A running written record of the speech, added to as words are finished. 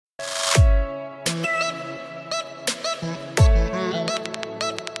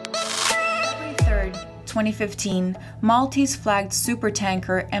2015, Maltese-flagged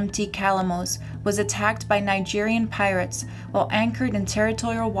supertanker MT Calamos was attacked by Nigerian pirates while anchored in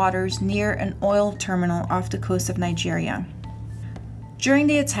territorial waters near an oil terminal off the coast of Nigeria. During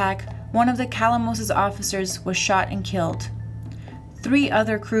the attack, one of the Calamos' officers was shot and killed. 3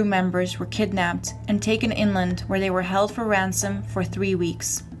 other crew members were kidnapped and taken inland where they were held for ransom for 3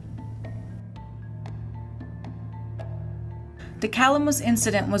 weeks. The Calamos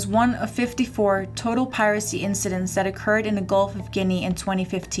incident was one of 54 total piracy incidents that occurred in the Gulf of Guinea in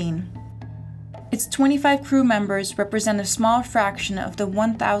 2015. Its 25 crew members represent a small fraction of the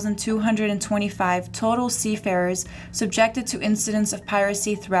 1,225 total seafarers subjected to incidents of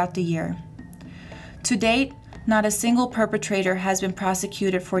piracy throughout the year. To date, not a single perpetrator has been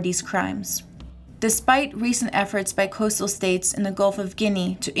prosecuted for these crimes. Despite recent efforts by coastal states in the Gulf of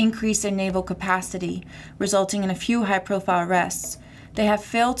Guinea to increase their naval capacity, resulting in a few high-profile arrests, they have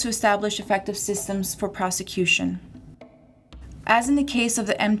failed to establish effective systems for prosecution. As in the case of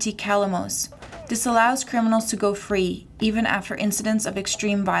the MT Calamos, this allows criminals to go free even after incidents of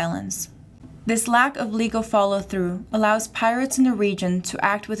extreme violence. This lack of legal follow-through allows pirates in the region to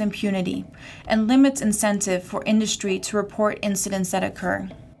act with impunity and limits incentive for industry to report incidents that occur.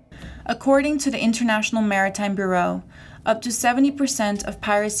 According to the International Maritime Bureau, up to 70% of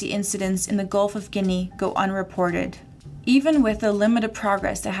piracy incidents in the Gulf of Guinea go unreported. Even with the limited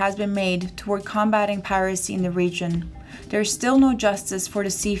progress that has been made toward combating piracy in the region, there is still no justice for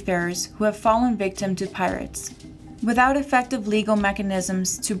the seafarers who have fallen victim to pirates. Without effective legal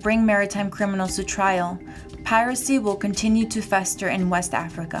mechanisms to bring maritime criminals to trial, piracy will continue to fester in West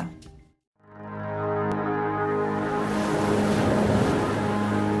Africa.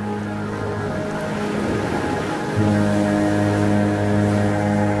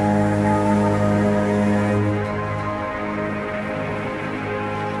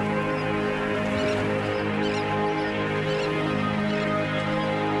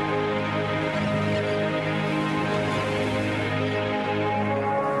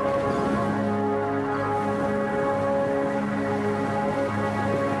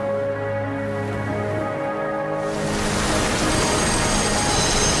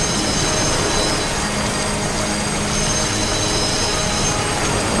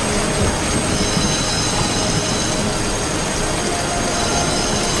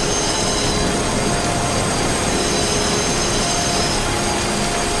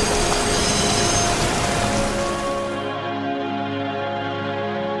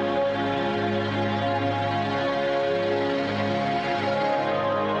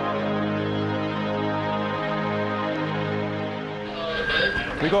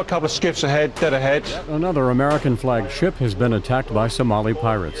 We've got a couple of skiffs ahead, dead ahead. Another American-flagged ship has been attacked by Somali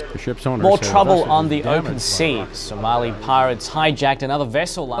pirates. The ship's owner More said trouble the on the vessel was open damaged sea. Somali pirates hijacked another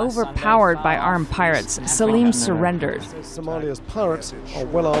vessel last Overpowered Sunday. by armed pirates, Salim surrendered. Somalia's pirates are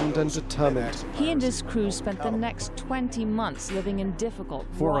well armed and determined. He and his crew spent the next 20 months living in difficult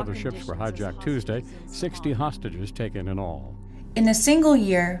 4 raw other ships were conditions. hijacked Tuesday, 60 hostages taken in all. In a single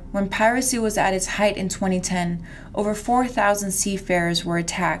year, when piracy was at its height in 2010, over 4,000 seafarers were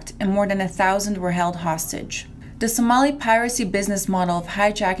attacked and more than 1,000 were held hostage. The Somali piracy business model of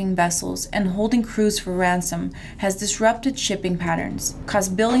hijacking vessels and holding crews for ransom has disrupted shipping patterns,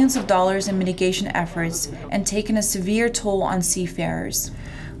 cost billions of dollars in mitigation efforts, and taken a severe toll on seafarers.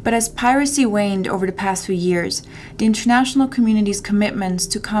 But as piracy waned over the past few years, the international community's commitments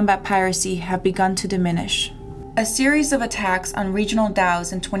to combat piracy have begun to diminish. A series of attacks on regional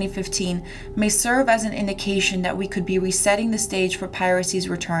dhows in 2015 may serve as an indication that we could be resetting the stage for piracy's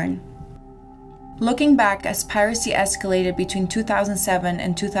return. Looking back, as piracy escalated between 2007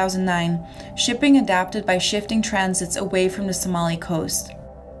 and 2009, shipping adapted by shifting transits away from the Somali coast.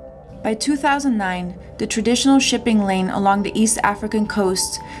 By 2009, the traditional shipping lane along the East African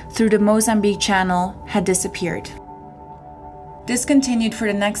coast through the Mozambique Channel had disappeared. This continued for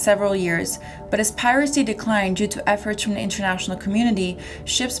the next several years, but as piracy declined due to efforts from the international community,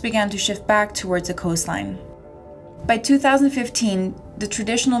 ships began to shift back towards the coastline. By 2015, the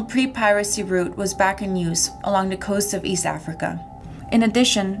traditional pre-piracy route was back in use along the coast of East Africa. In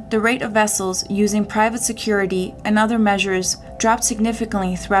addition, the rate of vessels using private security and other measures dropped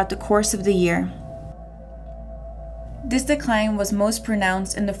significantly throughout the course of the year. This decline was most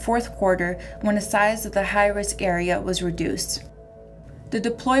pronounced in the fourth quarter when the size of the high-risk area was reduced. The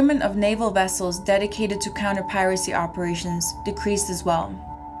deployment of naval vessels dedicated to counter-piracy operations decreased as well.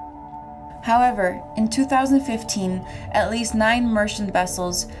 However, in 2015, at least 9 merchant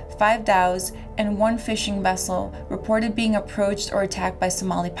vessels, 5 dhows, and 1 fishing vessel reported being approached or attacked by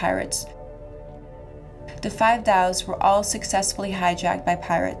Somali pirates. The 5 dhows were all successfully hijacked by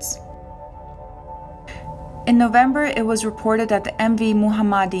pirates. In November, it was reported that the MV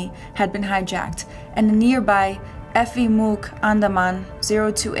Muhammadi had been hijacked, and the nearby FV Mook Andaman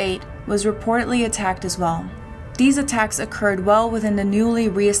 028 was reportedly attacked as well. These attacks occurred well within the newly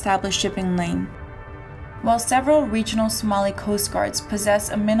re-established shipping lane. While several regional Somali coast guards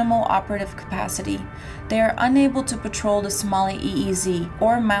possess a minimal operative capacity, they are unable to patrol the Somali EEZ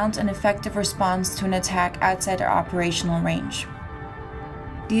or mount an effective response to an attack outside their operational range.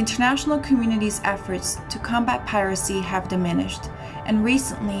 The international community's efforts to combat piracy have diminished, and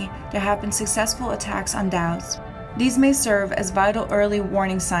recently there have been successful attacks on dhows. These may serve as vital early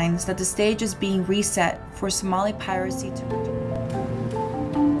warning signs that the stage is being reset for Somali piracy to return.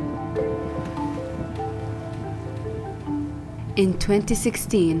 In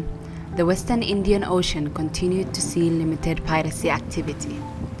 2016, the Western Indian Ocean continued to see limited piracy activity,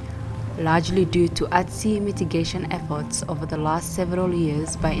 largely due to at-sea mitigation efforts over the last several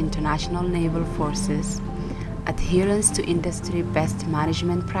years by international naval forces, adherence to industry best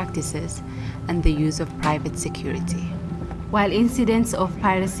management practices, and the use of private security. While incidents of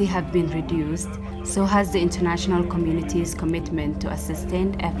piracy have been reduced, so has the international community's commitment to a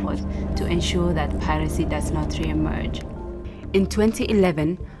sustained effort to ensure that piracy does not re-emerge. In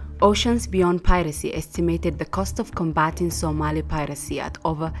 2011, Oceans Beyond Piracy estimated the cost of combating Somali piracy at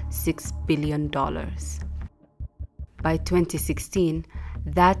over $6 billion. By 2016,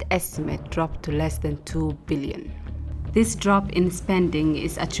 that estimate dropped to less than $2 billion. This drop in spending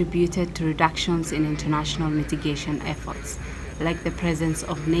is attributed to reductions in international mitigation efforts, like the presence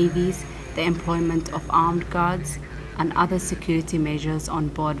of navies, the employment of armed guards, and other security measures on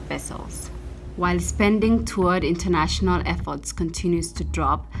board vessels. While spending toward international efforts continues to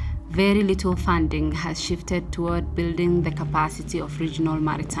drop, very little funding has shifted toward building the capacity of regional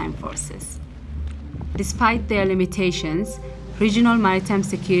maritime forces. Despite their limitations, regional maritime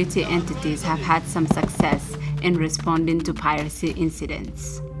security entities have had some success in responding to piracy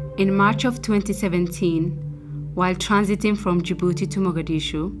incidents. In March of 2017, while transiting from Djibouti to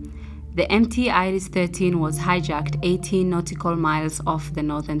Mogadishu, the MT Iris 13 was hijacked 18 nautical miles off the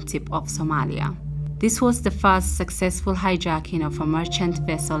northern tip of Somalia. This was the first successful hijacking of a merchant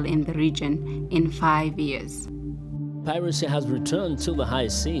vessel in the region in 5 years. Piracy has returned to the high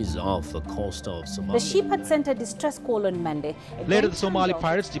seas off the coast of Somalia. The ship had sent a distress call on Monday. Later, the Somali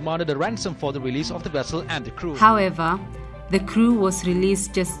pirates demanded a ransom for the release of the vessel and the crew. However, the crew was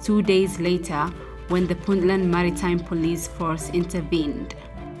released just 2 days later when the Puntland Maritime Police Force intervened.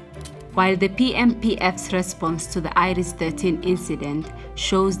 While the PMPF's response to the Iris 13 incident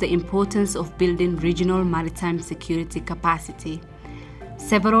shows the importance of building regional maritime security capacity,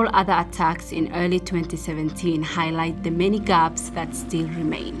 several other attacks in early 2017 highlight the many gaps that still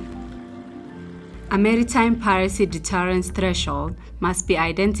remain. A maritime piracy deterrence threshold must be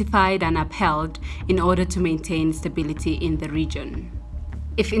identified and upheld in order to maintain stability in the region.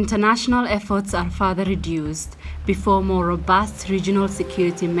 If international efforts are further reduced before more robust regional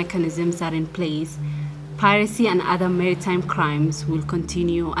security mechanisms are in place, piracy and other maritime crimes will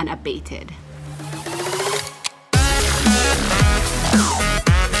continue unabated.